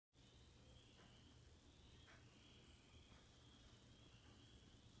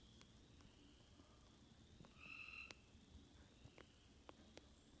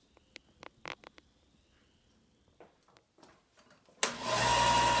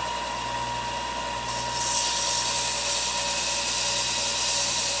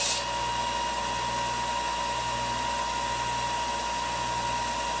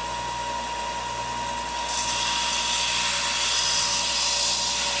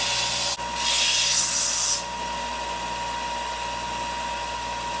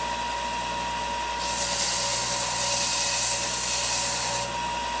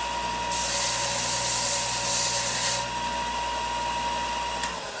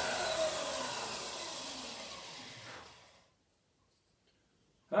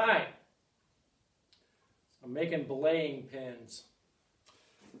I'm making belaying pins.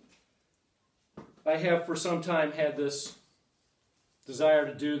 I have for some time had this desire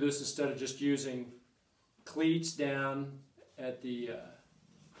to do this instead of just using cleats down at the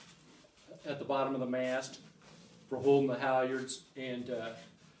bottom of the mast for holding the halyards. And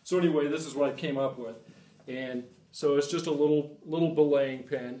so anyway, this is what I came up with. And so it's just a little belaying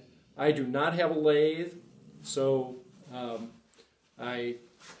pin. I do not have a lathe, so I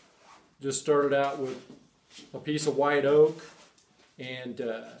just started out with a piece of white oak and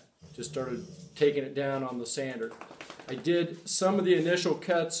just started taking it down on the sander. I did some of the initial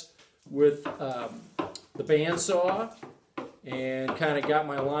cuts with the bandsaw and kind of got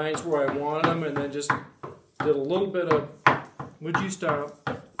my lines where I wanted them, and then just did a little bit of, would you stop?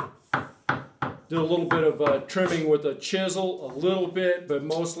 Did a little bit of trimming with a chisel, a little bit, but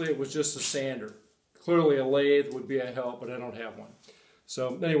mostly it was just a sander. Clearly a lathe would be a help, but I don't have one.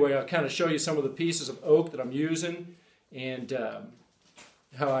 So anyway, I'll kind of show you some of the pieces of oak that I'm using and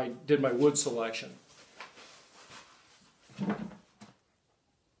how I did my wood selection.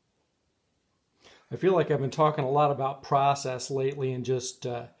 I feel like I've been talking a lot about process lately and just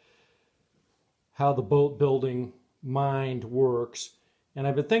how the boat building mind works. And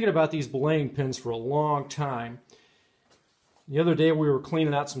I've been thinking about these belaying pins for a long time. The other day we were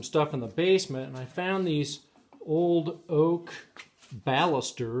cleaning out some stuff in the basement and I found these old oak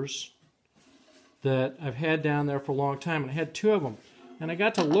ballisters that I've had down there for a long time, and I had two of them. And I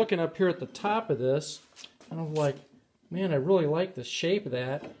got to looking up here at the top of this and I was like, man, I really like the shape of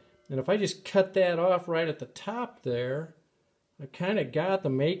that. And if I just cut that off right at the top there, I kind of got the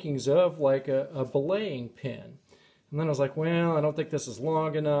makings of like a belaying pin. And then I was like, well, I don't think this is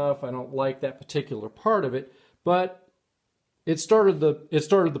long enough. I don't like that particular part of it. But it started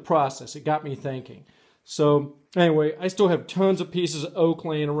the process. It got me thinking. So anyway, I still have tons of pieces of oak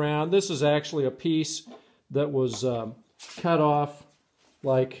laying around. This is actually a piece that was cut off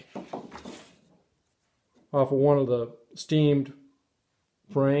like off of one of the steamed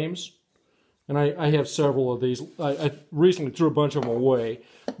frames. And I have several of these. I recently threw a bunch of them away.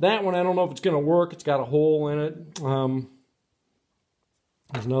 That one, I don't know if it's going to work. It's got a hole in it.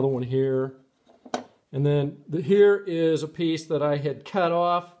 There's another one here. And then here is a piece that I had cut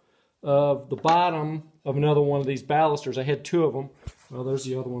off of the bottom of another one of these ballisters. I had two of them. Well, there's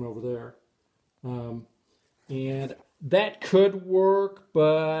the other one over there. And that could work,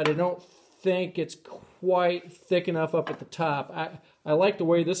 but I don't think it's quite thick enough up at the top. I like the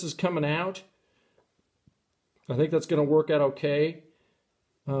way this is coming out. I think that's going to work out okay.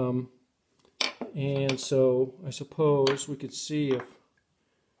 And so I suppose we could see if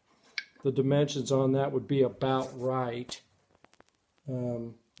the dimensions on that would be about right.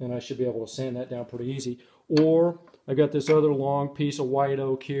 And I should be able to sand that down pretty easy. Or I got this other long piece of white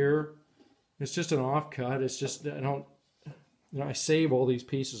oak here. It's just an offcut. It's just, I save all these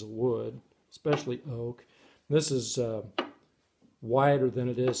pieces of wood, especially oak. This is wider than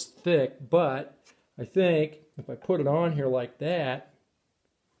it is thick, but I think if I put it on here like that,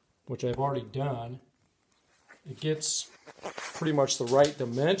 which I've already done, it gets pretty much the right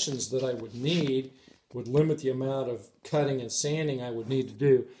dimensions that I would need, would limit the amount of cutting and sanding I would need to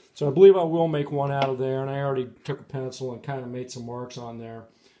do. So I believe I will make one out of there, and I already took a pencil and kind of made some marks on there.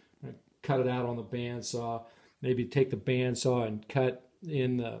 I cut it out on the bandsaw. Maybe take the bandsaw and cut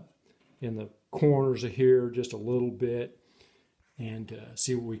in the corners of here just a little bit and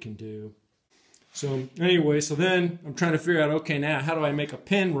see what we can do. So anyway, so then I'm trying to figure out, okay, now how do I make a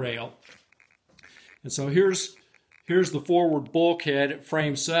pin rail? And so here's the forward bulkhead at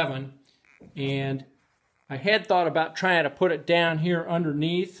frame 7, and I had thought about trying to put it down here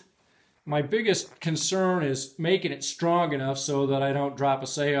underneath. My biggest concern is making it strong enough so that I don't drop a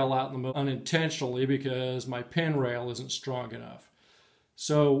sail out in the middle unintentionally because my pin rail isn't strong enough.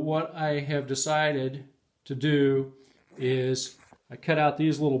 So what I have decided to do is I cut out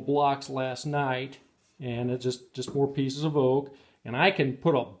these little blocks last night, and it's just more pieces of oak, and I can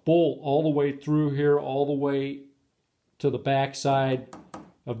put a bolt all the way through here, all the way to the back side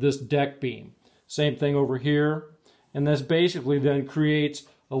of this deck beam. Same thing over here, and this basically then creates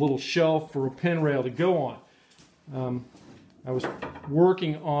a little shelf for a pin rail to go on. I was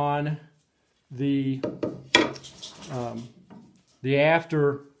working on the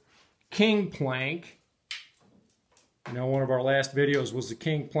after king plank. You know, one of our last videos was the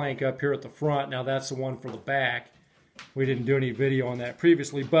king plank up here at the front. Now that's the one for the back. We didn't do any video on that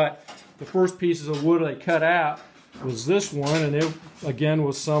previously, but the first pieces of wood I cut out was this one, and it again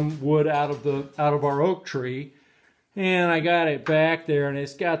was some wood out of our oak tree. And I got it back there, and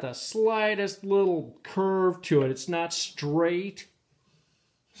it's got the slightest little curve to it. It's not straight.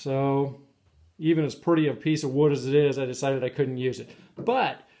 So even as pretty a piece of wood as it is, I decided I couldn't use it.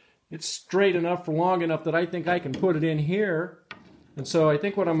 But it's straight enough for long enough that I think I can put it in here. And so I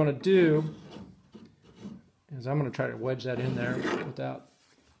think what I'm going to do is I'm going to try to wedge that in there without...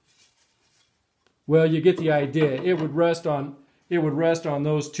 Well, you get the idea. It would rest on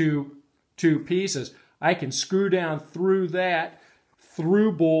those two pieces. I can screw down through that,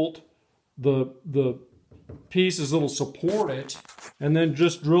 through bolt the pieces that'll support it, and then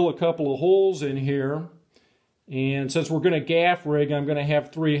just drill a couple of holes in here. And since we're going to gaff rig, I'm going to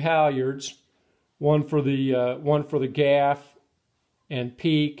have 3 halyards, one for the gaff and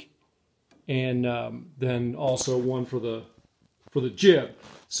peak, and then also one for the jib.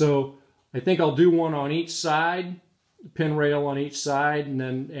 So I think I'll do one on each side, pin rail on each side, and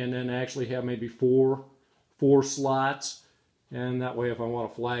then actually have maybe four slots, and that way if I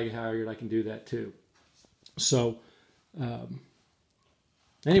want a flag halyard I can do that too. So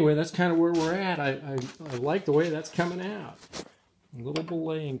anyway, that's kind of where we're at. I like the way that's coming out. A little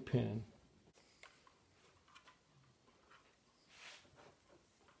belaying pin.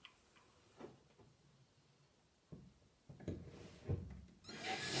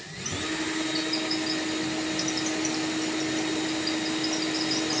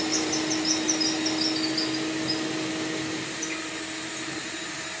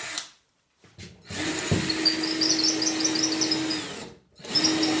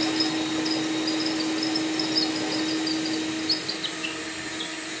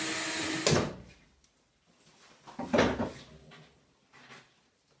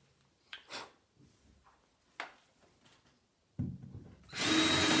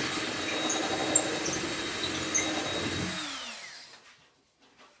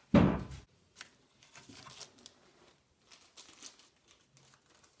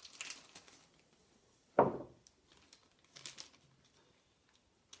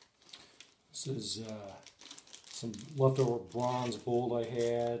 This is some leftover bronze bolt I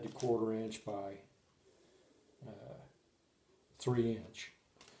had, 1/4 inch by 3 inch.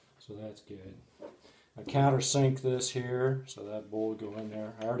 So that's good. I countersink this here, so that bolt will go in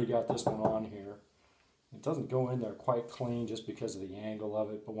there. I already got this one on here. It doesn't go in there quite clean just because of the angle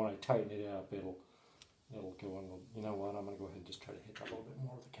of it, but when I tighten it up, it'll go in. You know what? I'm going to go ahead and just try to hit that a little bit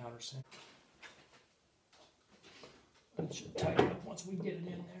more with the countersink. It should tighten up once we get it in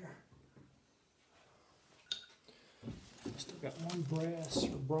there. Still got one brass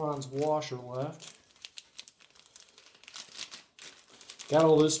or bronze washer left. Got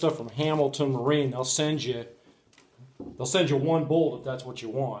all this stuff from Hamilton Marine. They'll send you one bolt if that's what you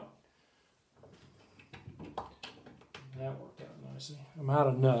want. That worked out nicely. I'm out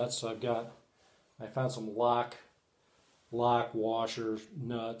of nuts, so I found some lock washers,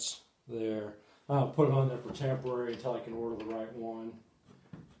 nuts there. I'll put it on there for temporary until I can order the right one.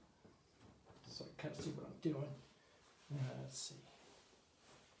 So I kind of see what I'm doing. Let's see.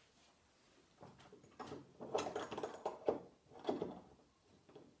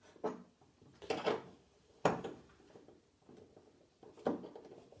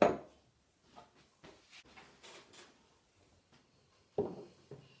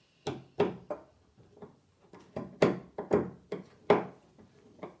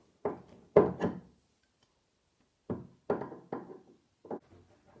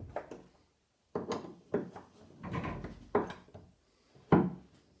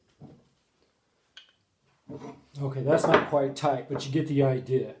 Okay, that's not quite tight, but you get the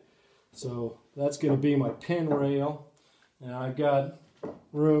idea. So that's going to be my pin rail. And I've got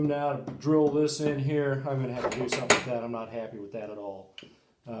room now to drill this in here. I'm going to have to do something with that. I'm not happy with that at all.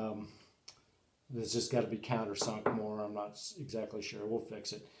 It's just got to be countersunk more. I'm not exactly sure. We'll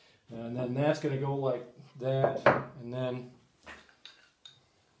fix it. And then that's going to go like that. And then,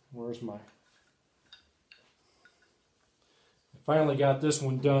 where's my... I finally got this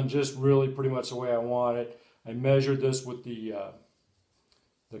one done just really pretty much the way I want it. I measured this with the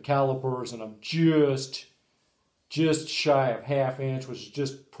calipers, and I'm just shy of 1/2 inch, which is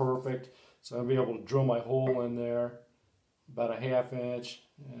just perfect. So I'll be able to drill my hole in there, about 1/2 inch,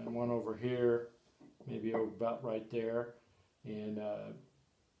 and one over here, maybe about right there. And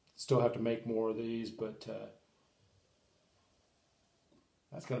still have to make more of these, but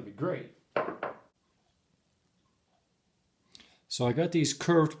that's going to be great. So I got these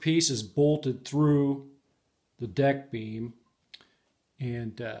curved pieces bolted through the deck beam,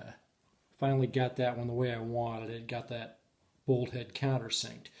 and finally got that one the way I wanted it. Got that bolt head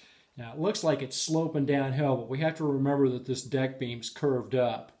countersinked. Now it looks like it's sloping downhill, but we have to remember that this deck beam's curved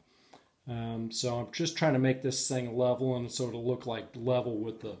up. So I'm just trying to make this thing level, and so it'll look like level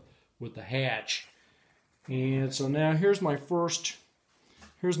with the hatch. And so now here's my first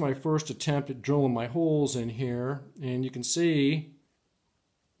here's my first attempt at drilling my holes in here, and you can see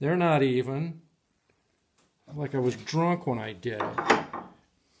they're not even. Like I was drunk when I did it.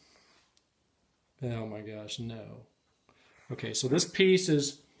 Oh my gosh, no. Okay, so this piece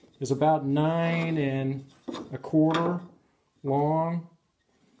is about 9 1/4 long,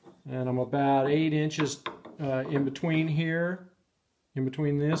 and I'm about 8 inches in between here. In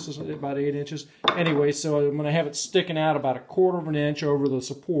between this is about 8 inches. Anyway, so I'm going to have it sticking out about 1/4 of an inch over the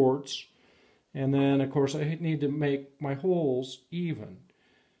supports, and then of course I need to make my holes even.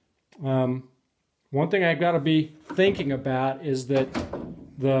 One thing I've got to be thinking about is that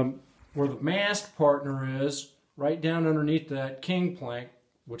where the mast partner is, right down underneath that king plank,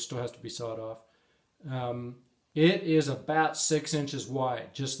 which still has to be sawed off, it is about 6 inches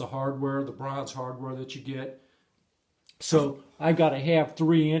wide, just the hardware, the bronze hardware that you get. So I've got to have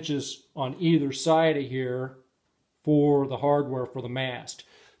 3 inches on either side of here for the hardware for the mast.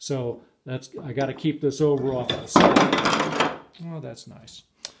 So I got to keep this over off the side. Oh, that's nice.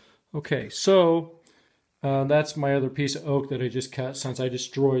 Okay, so that's my other piece of oak that I just cut since I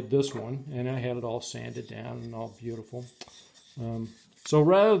destroyed this one, and I had it all sanded down and all beautiful. So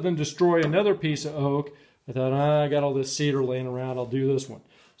rather than destroy another piece of oak, I thought, I got all this cedar laying around, I'll do this one.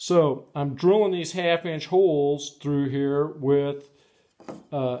 So I'm drilling these 1/2 inch holes through here with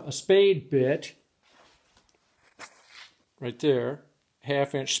a spade bit, right there,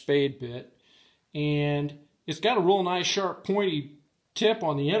 1/2 inch spade bit, and it's got a real nice sharp pointy tip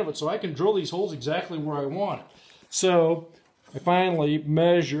on the end of it, so I can drill these holes exactly where I want it. So I finally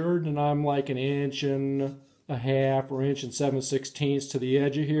measured, and I'm like 1.5 inches or 1 7/16 to the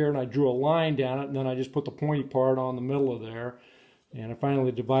edge of here, and I drew a line down it, and then I just put the pointy part on the middle of there, and I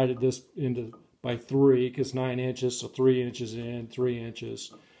finally divided this into by 3 because 9 inches, so 3 inches in, 3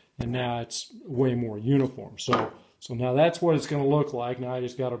 inches, and now it's way more uniform. So now that's what it's going to look like. Now I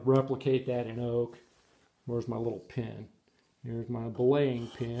just got to replicate that in oak. Where's my little pin? Here's my belaying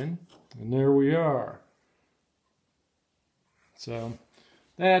pin, and there we are. So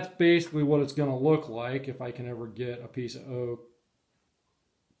that's basically what it's going to look like if I can ever get a piece of oak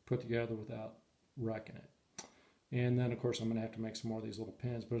put together without wrecking it. And then, of course, I'm going to have to make some more of these little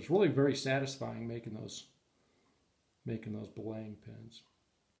pins, but it's really very satisfying making those belaying pins.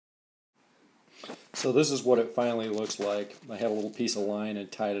 So this is what it finally looks like. I had a little piece of line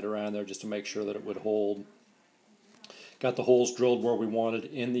and tied it around there just to make sure that it would hold. Got the holes drilled where we wanted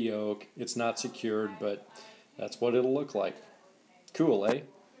in the oak. It's not secured, but that's what it'll look like. Cool, eh?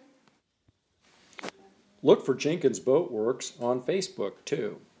 Look for Jenkins Boat Works on Facebook,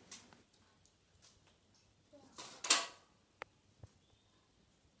 too.